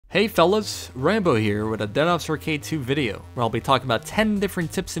Hey fellas, Rambo here with a Dead Office Arcade 2 video, where I'll be talking about 10 different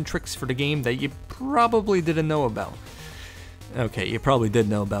tips and tricks for the game that you probably didn't know about. Okay, you probably did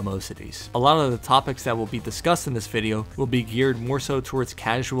know about most of these. A lot of the topics that will be discussed in this video will be geared more so towards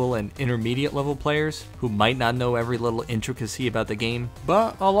casual and intermediate level players who might not know every little intricacy about the game,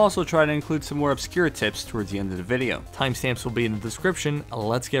 but I'll also try to include some more obscure tips towards the end of the video. Timestamps will be in the description.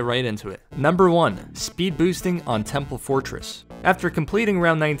 Let's get right into it. Number 1. Speed boosting on Temple Fortress. After completing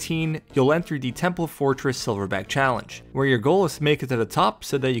round 19, you'll enter the Temple Fortress Silverback Challenge, where your goal is to make it to the top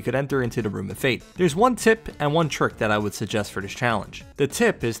so that you could enter into the Room of Fate. There's one tip and one trick that I would suggest for this challenge. The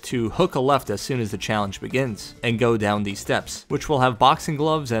tip is to hook a left as soon as the challenge begins, and go down these steps, which will have boxing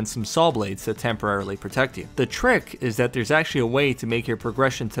gloves and some saw blades to temporarily protect you. The trick is that there's actually a way to make your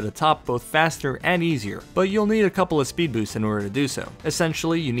progression to the top both faster and easier, but you'll need a couple of speed boosts in order to do so.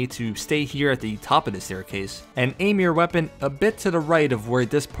 Essentially, you need to stay here at the top of the staircase, and aim your weapon a bit to the right of where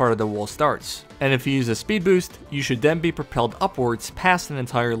this part of the wall starts. And if you use a speed boost, you should then be propelled upwards past an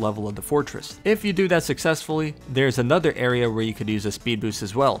entire level of the fortress. If you do that successfully, there's another area where you could use a speed boost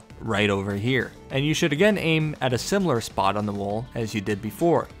as well, right over here. And you should again aim at a similar spot on the wall as you did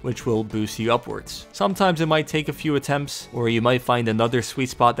before, which will boost you upwards. Sometimes it might take a few attempts, or you might find another sweet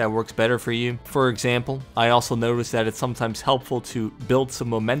spot that works better for you. For example, I also noticed that it's sometimes helpful to build some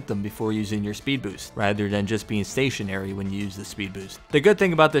momentum before using your speed boost, rather than just being stationary when you use the speed boost. The good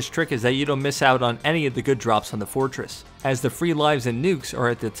thing about this trick is that you don't miss out on any of the good drops on the fortress, as the free lives and nukes are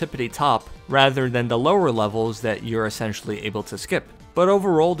at the tippity top, rather than the lower levels that you're essentially able to skip. But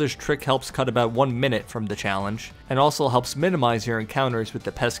overall, this trick helps cut about 1 minute from the challenge, and also helps minimize your encounters with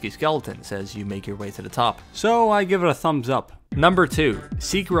the pesky skeletons as you make your way to the top. So I give it a thumbs up. Number 2.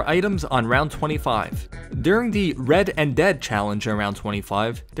 Secret items on round 25. During the Red and Dead challenge on round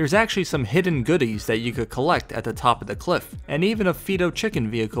 25, there's actually some hidden goodies that you could collect at the top of the cliff, and even a Fido chicken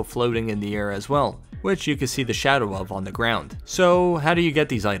vehicle floating in the air as well, which you can see the shadow of on the ground. So how do you get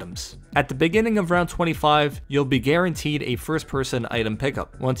these items? At the beginning of round 25, you'll be guaranteed a first-person item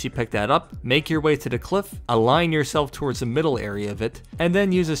pickup. Once you pick that up, make your way to the cliff, align yourself towards the middle area of it, and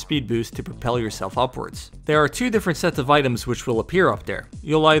then use a speed boost to propel yourself upwards. There are 2 different sets of items which will appear up there.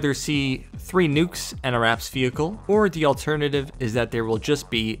 You'll either see 3 nukes and a Raps vehicle, or the alternative is that there will just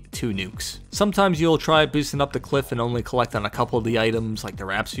be 2 nukes. Sometimes you'll try boosting up the cliff and only collect on a couple of the items like the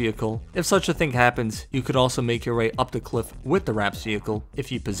Raps vehicle. If such a thing happens, you could also make your way up the cliff with the Raps vehicle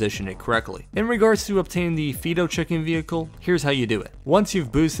if you position it correctly. In regards to obtaining the Fido chicken vehicle, here's how you do it. Once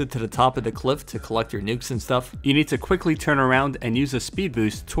you've boosted to the top of the cliff to collect your nukes and stuff, You need to quickly turn around and use a speed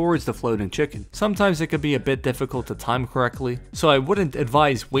boost towards the floating chicken. sometimes it could be a bit difficult to time correctly, so I wouldn't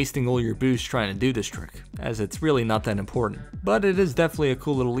advise wasting all your boosts trying to do this trick, as it's really not that important. But it is definitely a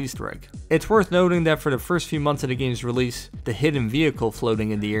cool little Easter egg. It's worth noting that for the first few months of the game's release, the hidden vehicle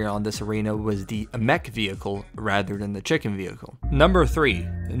floating in the air on this arena was the mech vehicle rather than the chicken vehicle. Number 3.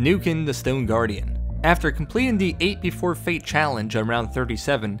 Nuking the Stone Guardian. After completing the 8 Before Fate challenge on round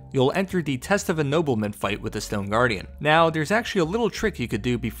 37, you'll enter the Test of Ennoblement fight with the Stone Guardian. Now, there's actually a little trick you could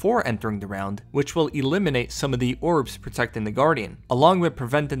do before entering the round, which will eliminate some of the orbs protecting the Guardian, along with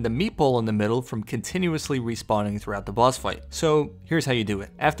preventing the Meatball in the middle from continuously respawning throughout the boss fight. So, here's how you do it.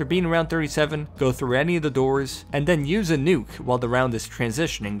 After being around 37, go through any of the doors, and then use a nuke while the round is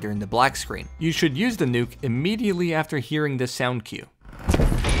transitioning during the black screen. You should use the nuke immediately after hearing this sound cue.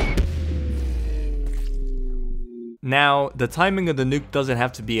 Now, the timing of the nuke doesn't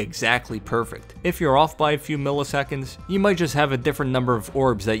have to be exactly perfect. If you're off by a few milliseconds, you might just have a different number of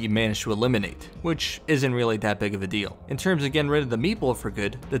orbs that you manage to eliminate, which isn't really that big of a deal. In terms of getting rid of the Meatball for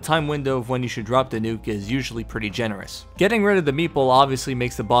good, the time window of when you should drop the nuke is usually pretty generous. Getting rid of the Meatball obviously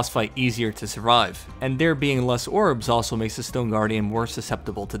makes the boss fight easier to survive, and there being less orbs also makes the Stone Guardian more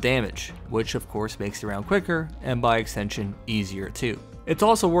susceptible to damage, which of course makes the round quicker, and by extension, easier too. It's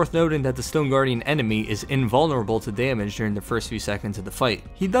also worth noting that the Stone Guardian enemy is invulnerable to damage during the first few seconds of the fight.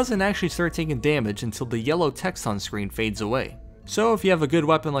 He doesn't actually start taking damage until the yellow text on screen fades away. So if you have a good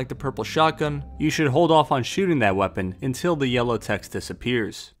weapon like the purple shotgun, You should hold off on shooting that weapon until the yellow text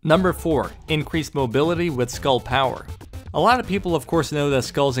disappears. Number 4. Increased mobility with skull power. A lot of people of course know that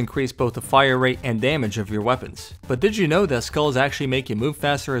skulls increase both the fire rate and damage of your weapons. But did you know that skulls actually make you move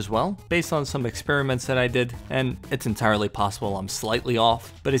faster as well? Based on some experiments that I did, and it's entirely possible I'm slightly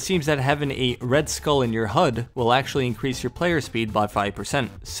off, but it seems that having a red skull in your HUD will actually increase your player speed by 5%.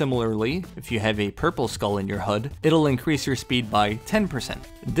 Similarly, if you have a purple skull in your HUD, it'll increase your speed by 10%.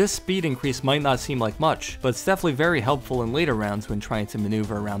 This speed increase might not seem like much, but it's definitely very helpful in later rounds when trying to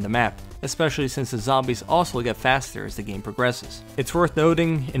maneuver around the map, especially since the zombies also get faster as the game progresses. It's worth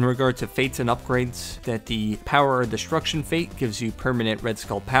noting in regard to fates and upgrades that the Power or Destruction fate gives you permanent Red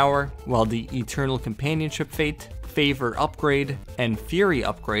Skull power, while the Eternal Companionship fate, Favor upgrade, and Fury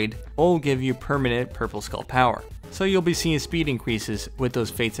upgrade all give you permanent Purple Skull power. So you'll be seeing speed increases with those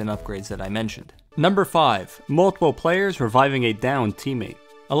fates and upgrades that I mentioned. Number 5. Multiple players reviving a downed teammate.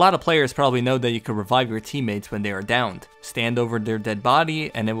 A lot of players probably know that you can revive your teammates when they are downed. Stand over their dead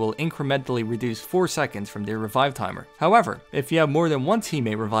body and it will incrementally reduce 4 seconds from their revive timer. However, if you have more than one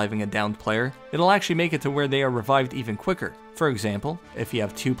teammate reviving a downed player, it'll actually make it to where they are revived even quicker. For example, if you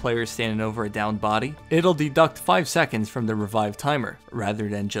have 2 players standing over a downed body, it'll deduct 5 seconds from the revive timer, rather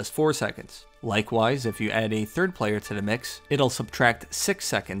than just 4 seconds. Likewise, if you add a 3rd player to the mix, it'll subtract 6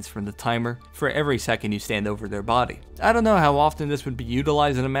 seconds from the timer for every second you stand over their body. I don't know how often this would be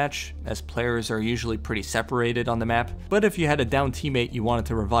utilized in a match, as players are usually pretty separated on the map, but if you had a downed teammate you wanted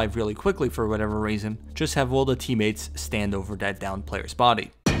to revive really quickly for whatever reason, just have all the teammates stand over that downed player's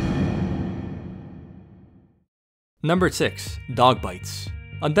body. Number 6. Dogbites.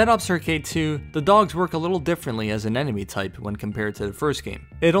 On Dead Ops Arcade 2, the dogs work a little differently as an enemy type when compared to the first game.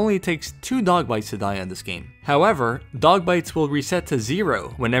 It only takes 2 Dogbites to die on this game. However, Dogbites will reset to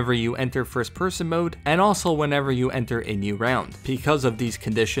 0 whenever you enter first person mode and also whenever you enter a new round. Because of these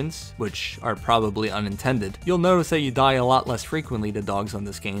conditions, which are probably unintended, you'll notice that you die a lot less frequently to dogs on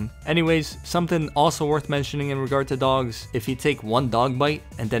this game. Anyways, something also worth mentioning in regard to dogs, if you take 1 Dogbite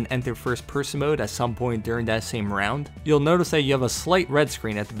and then enter first person mode at some point during that same round, you'll notice that you have a slight red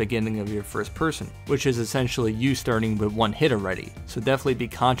screen at the beginning of your first person, which is essentially you starting with 1 hit already, so definitely be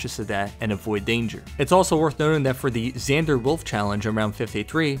conscious of that and avoid danger. It's also worth noting that for the Xander Wolf challenge on round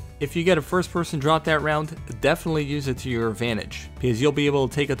 53, if you get a first person drop that round, definitely use it to your advantage, because you'll be able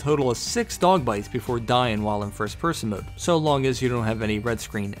to take a total of 6 Dogbites before dying while in first person mode, so long as you don't have any red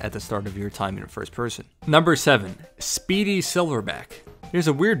screen at the start of your time in first person. Number 7. Speedy Silverback. There's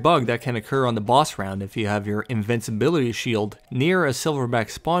a weird bug that can occur on the boss round if you have your Invincibility shield near a Silverback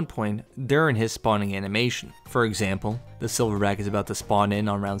spawn point during his spawning animation. For example, the Silverback is about to spawn in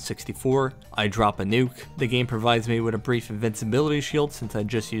on round 64, I drop a nuke, the game provides me with a brief Invincibility shield since I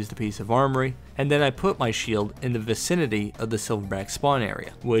just used a piece of armory, and then I put my shield in the vicinity of the Silverback spawn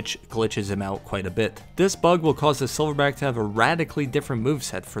area, which glitches him out quite a bit. This bug will cause the Silverback to have a radically different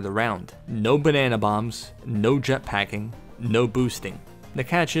moveset for the round. No banana bombs, no jetpacking, no boosting. The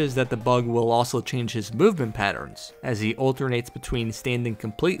catch is that the bug will also change his movement patterns, as he alternates between standing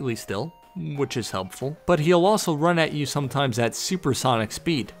completely still, which is helpful, but he'll also run at you sometimes at supersonic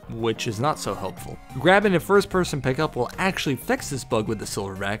speed, which is not so helpful. Grabbing a first person pickup will actually fix this bug with the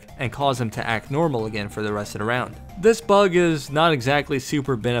Silverback and cause him to act normal again for the rest of the round. This bug is not exactly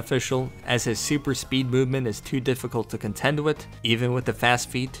super beneficial, as his super speed movement is too difficult to contend with, even with the fast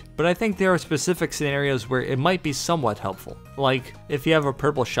feet, but I think there are specific scenarios where it might be somewhat helpful. Like, if you have a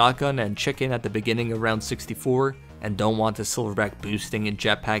purple shotgun and chicken at the beginning of round 64, and don't want the Silverback boosting and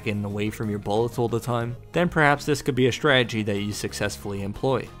jetpacking away from your bullets all the time, then perhaps this could be a strategy that you successfully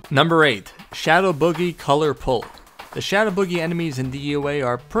employ. Number 8. Shadow Boogie Color Pull. The Shadow Boogie enemies in DOA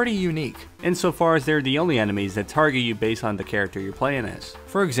are pretty unique, insofar as they're the only enemies that target you based on the character you're playing as.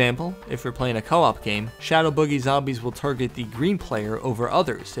 For example, if you're playing a co-op game, Shadow Boogie zombies will target the green player over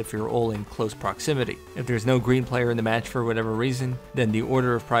others if you're all in close proximity. If there's no green player in the match for whatever reason, then the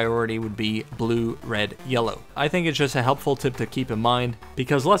order of priority would be blue, red, yellow. I think it's just a helpful tip to keep in mind,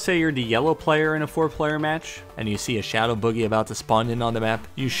 because let's say you're the yellow player in a 4-player match, and you see a Shadow Boogie about to spawn in on the map,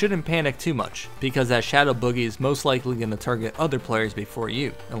 you shouldn't panic too much, because that Shadow Boogie is most likely going to target other players before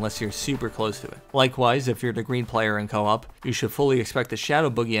you, unless you're super close to it. Likewise, if you're the green player in co-op, you should fully expect the Shadow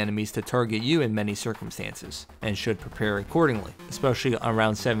Boogie enemies to target you in many circumstances, and should prepare accordingly, especially on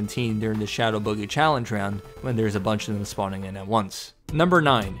round 17 during the Shadow Boogie challenge round when there's a bunch of them spawning in at once. Number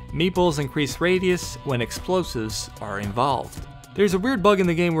 9. Meatballs increase radius when explosives are involved. There's a weird bug in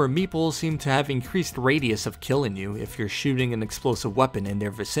the game where meatballs seem to have increased radius of killing you if you're shooting an explosive weapon in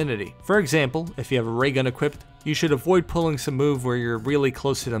their vicinity. For example, if you have a ray gun equipped, you should avoid pulling some move where you're really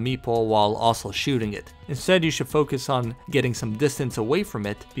close to the meatball while also shooting it. Instead, you should focus on getting some distance away from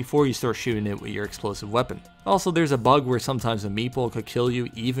it before you start shooting it with your explosive weapon. Also, there's a bug where sometimes a meatball could kill you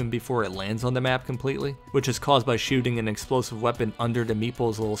even before it lands on the map completely, which is caused by shooting an explosive weapon under the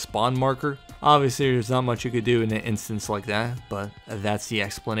meatball's little spawn marker. Obviously, there's not much you could do in an instance like that, but that's the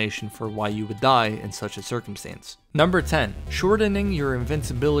explanation for why you would die in such a circumstance. Number 10. Shortening your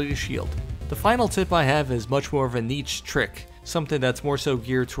Invincibility shield. The final tip I have is much more of a niche trick something that's more so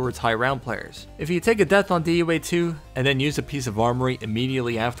geared towards high round players. If you take a death on DUA 2 and then use a piece of armory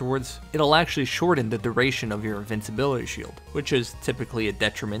immediately afterwards, it'll actually shorten the duration of your invincibility shield, which is typically a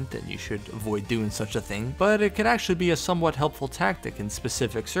detriment and you should avoid doing such a thing, but it could actually be a somewhat helpful tactic in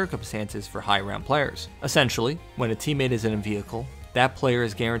specific circumstances for high round players. Essentially, when a teammate is in a vehicle, that player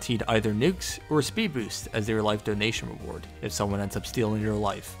is guaranteed either nukes or a speed boost as their life donation reward if someone ends up stealing your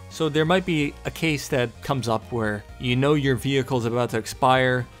life. So there might be a case that comes up where you know your vehicle is about to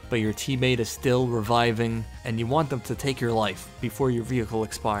expire, but your teammate is still reviving and you want them to take your life before your vehicle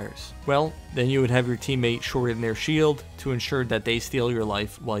expires. Well, then you would have your teammate shorten their shield to ensure that they steal your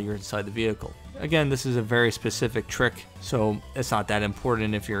life while you're inside the vehicle. Again, this is a very specific trick, so it's not that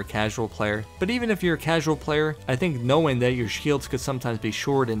important if you're a casual player. But even if you're a casual player, I think knowing that your shields could sometimes be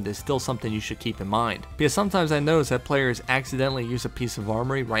shortened is still something you should keep in mind. Because sometimes I notice that players accidentally use a piece of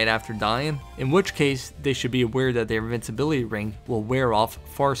armory right after dying, in which case they should be aware that their invincibility ring will wear off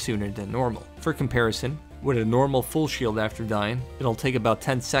far sooner than normal. For comparison, with a normal full shield after dying, it'll take about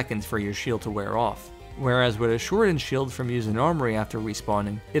 10 seconds for your shield to wear off. Whereas with a shortened shield from using armory after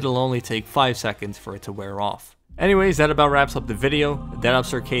respawning, it'll only take 5 seconds for it to wear off. Anyways, that about wraps up the video. Dead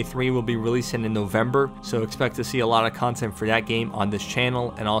Officer K3 will be releasing in November, so expect to see a lot of content for that game on this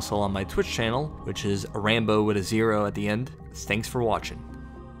channel and also on my Twitch channel, which is Rambo with a 0 at the end. Thanks for watching.